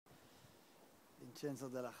Vincenzo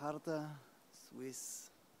della Carta,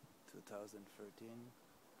 Swiss, 2013.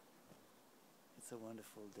 It's a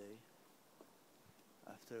wonderful day.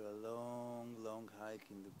 After a long hike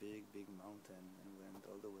in the big mountain, and went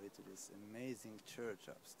all the way to this amazing church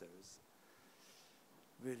upstairs.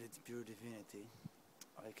 Really, it's pure divinity.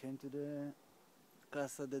 I came to the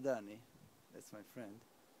kaza dani. That's my friend.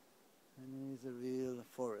 And he's a real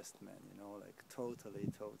forest man, you know, like totally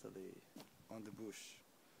on the bush.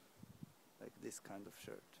 Like this kind of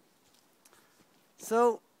shirt.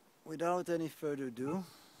 So, without any further ado,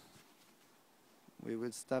 we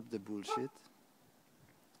will stop the bullshit.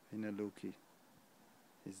 In a Luki,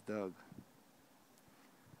 his dog.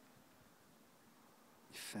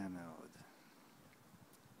 Ephemeral.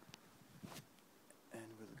 And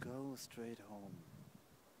we'll go straight home.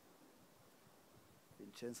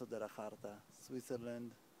 Vincenzo della Carta, Switzerland.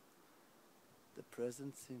 The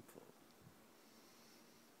present simple.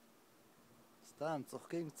 סתם,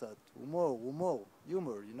 צוחקים קצת.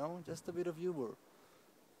 humor, you know? Just a bit of humor.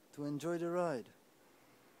 To enjoy the ride.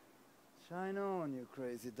 Shine on, you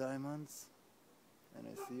crazy diamonds. And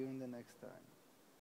I see you in the next time.